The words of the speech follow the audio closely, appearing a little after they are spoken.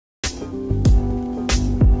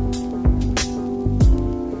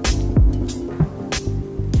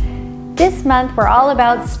This month, we're all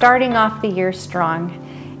about starting off the year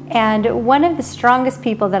strong. And one of the strongest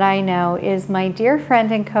people that I know is my dear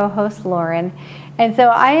friend and co-host, Lauren. And so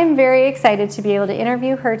I am very excited to be able to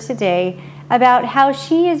interview her today about how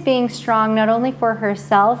she is being strong not only for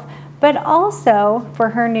herself, but also for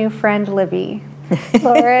her new friend, Libby.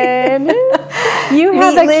 Lauren, you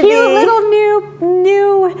have a Libby. Cute little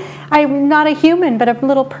new, I'm not a human, but a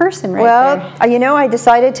little person right there. Well, you know, I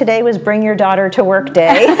decided today was bring your daughter to work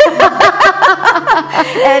day.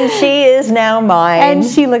 And she is now mine. And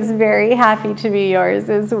she looks very happy to be yours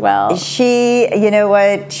as well. She, you know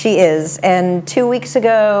what, she is. And 2 weeks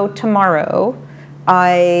ago tomorrow,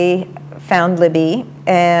 I found Libby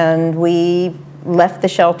and we left the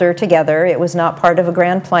shelter together. It was not part of a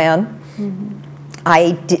grand plan. Mm-hmm.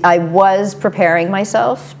 I was preparing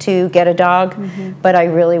myself to get a dog, but I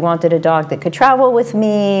really wanted a dog that could travel with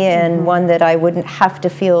me and one that I wouldn't have to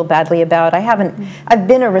feel badly about. I've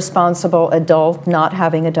been a responsible adult not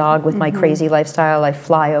having a dog with my crazy lifestyle. I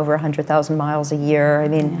fly over 100,000 miles a year. I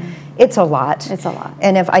mean, it's a lot. It's a lot.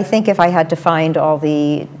 And if I had to find all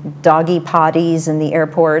the doggy potties in the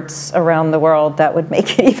airports around the world, that would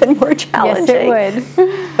make it even more challenging. Yes, it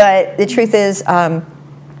would. But the truth is,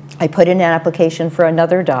 I put in an application for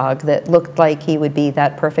another dog that looked like he would be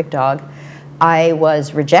that perfect dog. I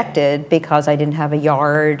was rejected because I didn't have a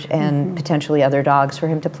yard and potentially other dogs for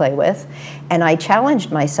him to play with. And I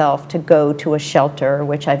challenged myself to go to a shelter,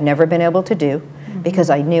 which I've never been able to do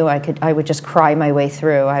because I knew I would just cry my way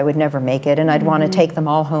through. I would never make it, and I'd want to take them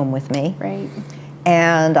all home with me. Right.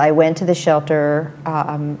 And I went to the shelter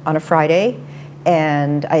on a Friday,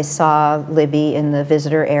 and I saw Libby in the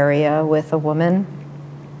visitor area with a woman.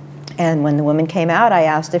 And when the woman came out, I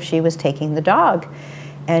asked if she was taking the dog.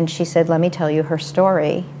 And she said, let me tell you her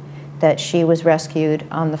story, that she was rescued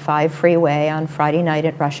on the 5 freeway on Friday night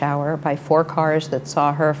at rush hour by 4 cars that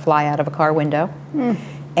saw her fly out of a car window.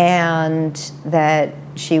 And that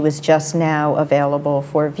she was just now available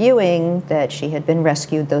for viewing, that she had been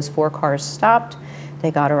rescued. Those 4 cars stopped. They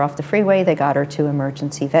got her off the freeway. They got her to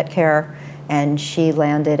emergency vet care. And she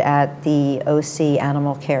landed at the OC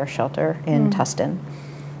Animal Care Shelter in Tustin.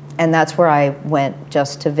 And that's where I went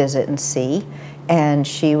just to visit and see. And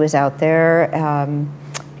she was out there,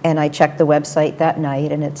 and I checked the website that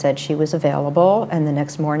night, and it said she was available. And the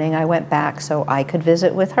next morning I went back so I could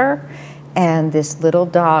visit with her. And this little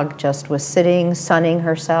dog just was sitting, sunning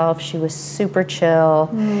herself. She was super chill.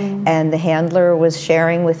 And the handler was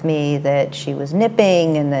sharing with me that she was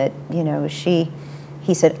nipping and that, you know, he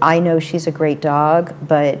said, I know she's a great dog,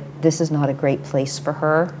 but this is not a great place for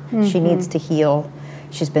her. She needs to heal.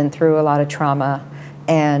 She's been through a lot of trauma,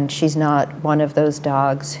 and she's not one of those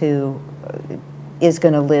dogs who is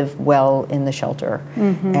going to live well in the shelter.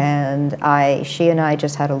 And she and I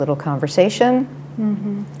just had a little conversation.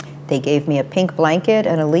 They gave me a pink blanket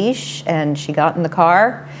and a leash, and she got in the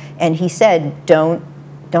car, and he said, don't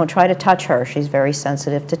try to touch her. She's very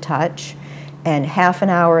sensitive to touch. And half an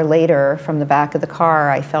hour later, from the back of the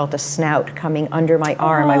car, I felt a snout coming under my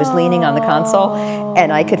arm. I was leaning on the console,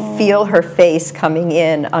 and I could feel her face coming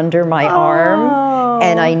in under my arm,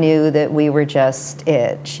 and I knew that we were just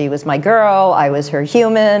it. She was my girl, I was her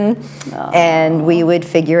human, and we would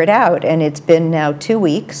figure it out. And it's been now 2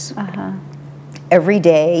 weeks. Every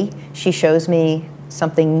day, she shows me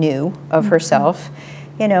something new of herself.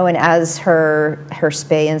 You know, and as her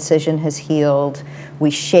spay incision has healed, we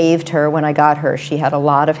shaved her when I got her. She had a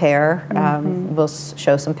lot of hair. We'll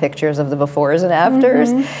show some pictures of the befores and afters.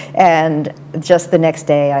 And just the next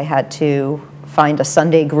day, I had to find a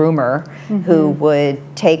Sunday groomer who would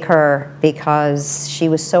take her because she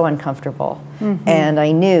was so uncomfortable. And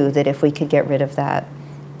I knew that if we could get rid of that,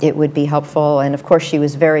 it would be helpful. And of course, she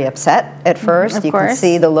was very upset at first. You can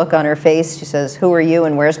see the look on her face. She says, who are you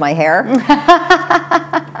and where's my hair?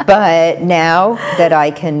 But now that I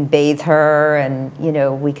can bathe her and, you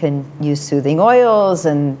know, we can use soothing oils,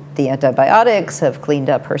 and the antibiotics have cleaned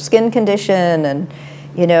up her skin condition, and,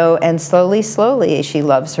 you know, and slowly, slowly, she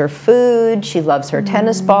loves her food, she loves her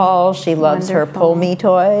tennis balls, she loves her pull me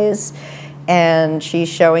toys, and she's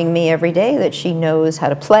showing me every day that she knows how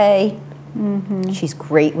to play. She's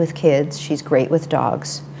great with kids, she's great with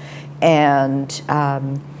dogs, and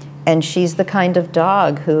she's the kind of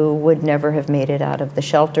dog who would never have made it out of the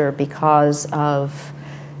shelter because of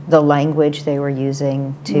the language they were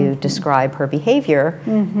using to describe her behavior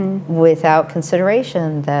without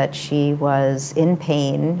consideration that she was in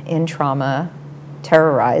pain, in trauma,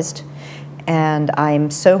 terrorized. And I'm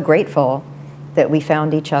so grateful that we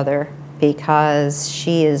found each other, because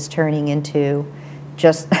she is turning into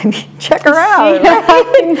just, I mean, check her out.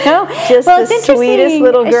 No. Just Well, the it's sweetest interesting.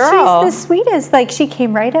 little girl. She's the sweetest. Like, she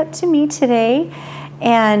came right up to me today,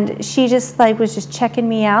 and she just like was just checking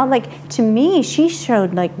me out. Like, to me, she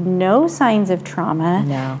showed like no signs of trauma.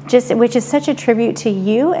 No. Just, which is such a tribute to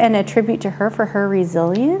you and a tribute to her for her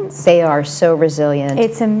resilience. They are so resilient.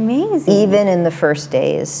 It's amazing. Even in the first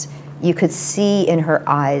days, you could see in her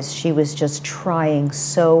eyes she was just trying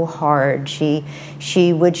so hard.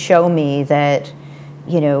 She would show me that,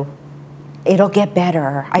 you know, it'll get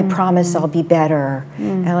better. I promise I'll be better.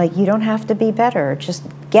 And like, you don't have to be better. Just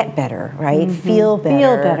get better, right? Feel better.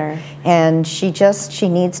 Feel better. And she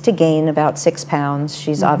needs to gain about 6 pounds.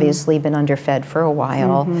 She's obviously been underfed for a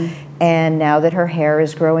while. And now that her hair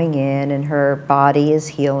is growing in and her body is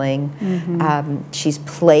healing, she's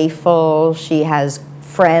playful. She has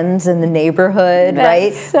friends in the neighborhood,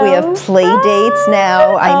 right? So we have play dates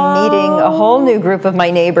now. I'm meeting a whole new group of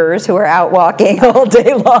my neighbors who are out walking all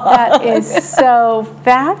day long. That is so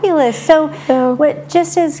fabulous. So what,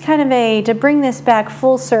 just as kind of to bring this back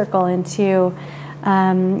full circle into,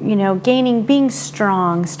 you know, being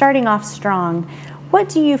strong, starting off strong, what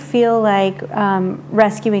do you feel like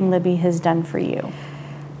rescuing Libby has done for you?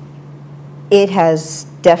 It has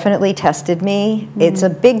definitely tested me. It's a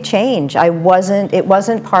big change. It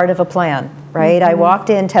wasn't part of a plan, right? I walked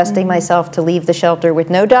in testing myself to leave the shelter with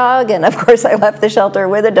no dog, and of course I left the shelter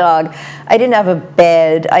with a dog. I didn't have a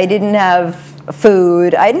bed, I didn't have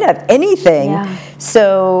food, I didn't have anything. Yeah.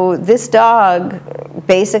 So this dog,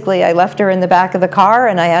 basically I left her in the back of the car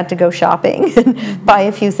and I had to go shopping and buy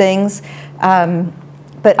a few things.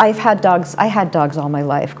 But I've had dogs, I had dogs all my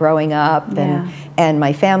life growing up, and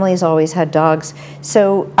my family's always had dogs.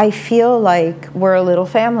 So I feel like we're a little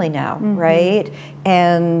family now, right?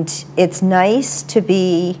 And it's nice to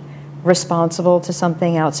be responsible to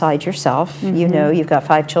something outside yourself. You know, you've got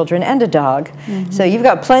 5 children and a dog, so you've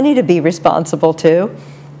got plenty to be responsible to.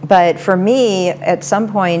 But for me, at some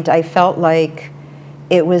point, I felt like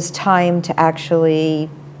it was time to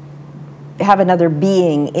actually have another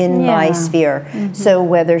being in my sphere. So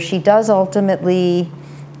whether she does ultimately,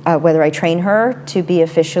 whether I train her to be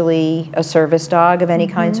officially a service dog of any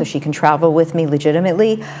kind so she can travel with me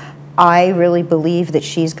legitimately, I really believe that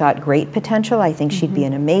she's got great potential. I think she'd be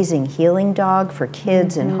an amazing healing dog for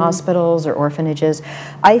kids in hospitals or orphanages.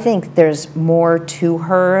 I think there's more to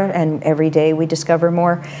her, and every day we discover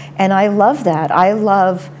more. And I love that. I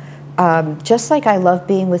love just like I love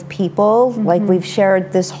being with people, like we've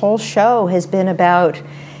shared, this whole show has been about,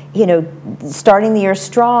 you know, starting the year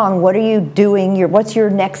strong. What are you doing? What's your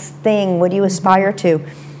next thing? What do you aspire to?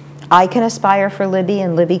 I can aspire for Libby,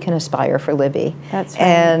 and Libby can aspire for Libby. That's right.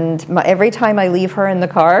 And every time I leave her in the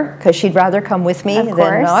car, because she'd rather come with me than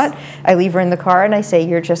not, I leave her in the car and I say,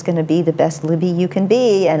 you're just going to be the best Libby you can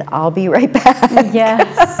be, and I'll be right back.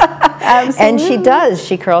 Yes, absolutely. And she does.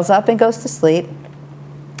 She curls up and goes to sleep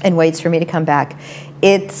and waits for me to come back.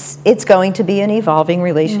 It's going to be an evolving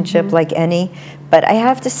relationship like any, but I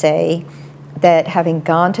have to say that having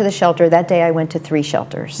gone to the shelter, that day I went to 3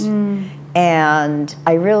 shelters. And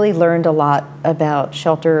I really learned a lot about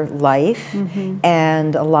shelter life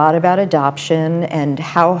and a lot about adoption and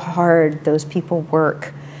how hard those people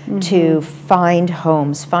work to find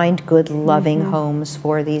homes, find good, loving homes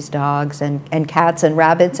for these dogs and cats and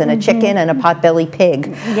rabbits and a chicken and a potbelly pig.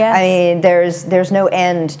 Yes. I mean, there's no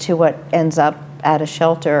end to what ends up at a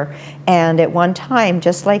shelter. And at one time,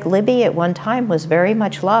 just like Libby at one time was very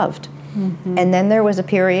much loved. And then there was a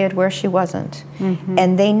period where she wasn't.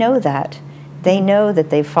 And they know that. They know that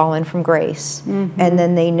they've fallen from grace. And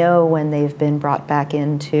then they know when they've been brought back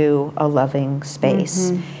into a loving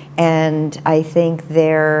space. And I think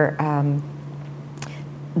the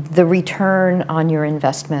return on your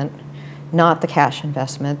investment, not the cash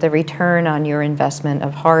investment, the return on your investment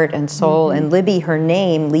of heart and soul. And Libby, her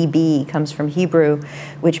name, Libby, comes from Hebrew,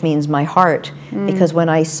 which means my heart. Because when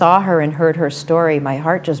I saw her and heard her story, my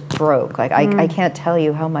heart just broke. Like I can't tell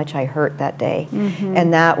you how much I hurt that day.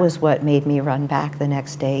 And that was what made me run back the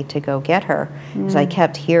next day to go get her. Because I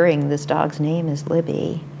kept hearing, this dog's name is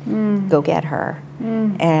Libby. Go get her.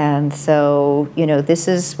 And so, you know,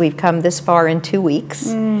 we've come this far in 2 weeks,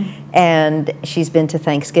 and she's been to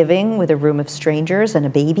Thanksgiving with a room of strangers and a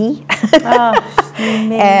baby. Oh,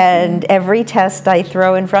 and every test I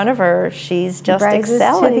throw in front of her, she's just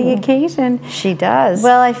excelling. To the occasion. She does.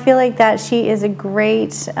 Well, I feel like that she is a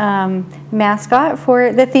great mascot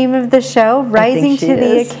for the theme of the show, rising to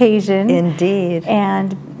the occasion. Indeed.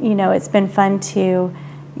 And, you know, it's been fun to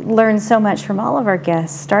learn so much from all of our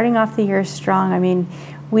guests, starting off the year strong. I mean,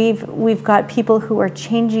 We've got people who are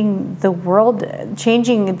changing the world,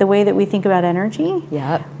 changing the way that we think about energy.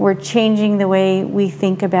 Yep. We're changing the way we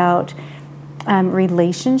think about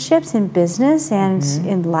relationships in business and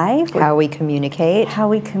in life. How we communicate. How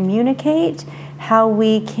we communicate, how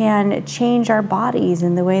we can change our bodies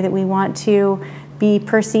in the way that we want to be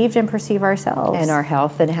perceived and perceive ourselves. And our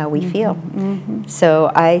health and how we feel.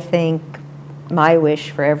 So I think my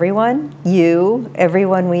wish for everyone,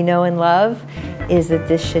 everyone we know and love, is that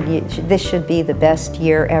this should be the best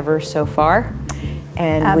year ever so far.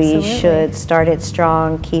 And Absolutely. We should start it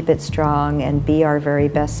strong, keep it strong, and be our very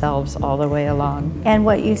best selves all the way along. And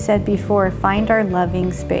what you said before, find our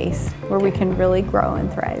loving space where we can really grow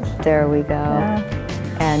and thrive. There we go.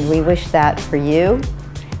 And we wish that for you.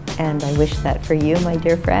 And I wish that for you, my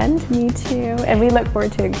dear friend. Me too. And we look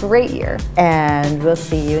forward to a great year. And we'll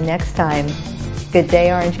see you next time. Good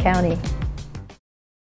day, Orange County.